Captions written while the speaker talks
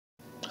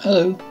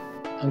Hello,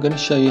 I'm going to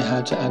show you how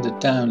to add a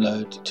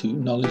download to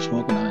Knowledge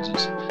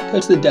Organisers.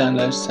 Go to the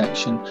downloads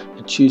section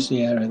and choose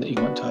the area that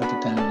you want to add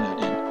the download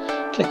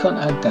in. Click on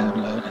add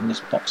download and this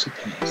box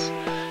appears.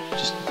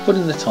 Just put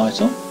in the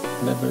title,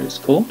 whatever it's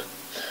called,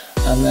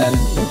 and then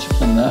once you've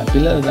done that,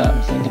 below that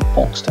there's a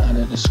box to add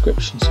a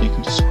description so you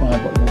can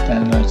describe what your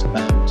download's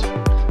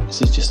about.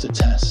 This is just a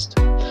test.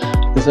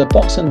 There's a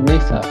box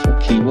underneath that for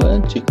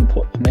keywords. You can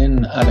put them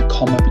in, add a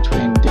comma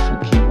between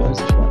different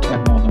keywords if you want to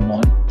add more than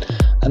one.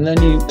 And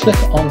then you click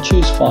on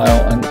choose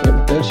file and it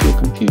will go to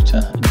your computer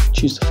and you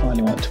choose the file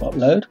you want to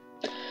upload.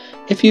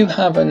 If you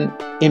have an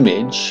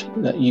image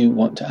that you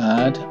want to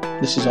add,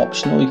 this is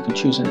optional. You can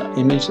choose an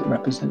image that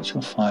represents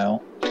your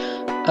file.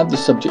 Add the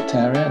subject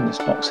area in this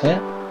box here.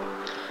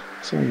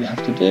 That's all you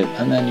have to do,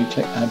 and then you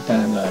click add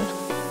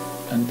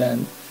download and then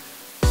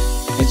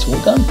it's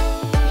all done.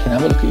 You can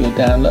have a look at your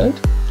download,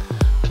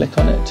 click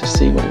on it to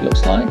see what it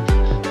looks like.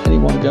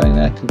 Anyone going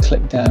there can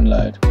click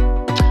download.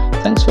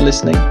 Thanks for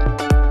listening.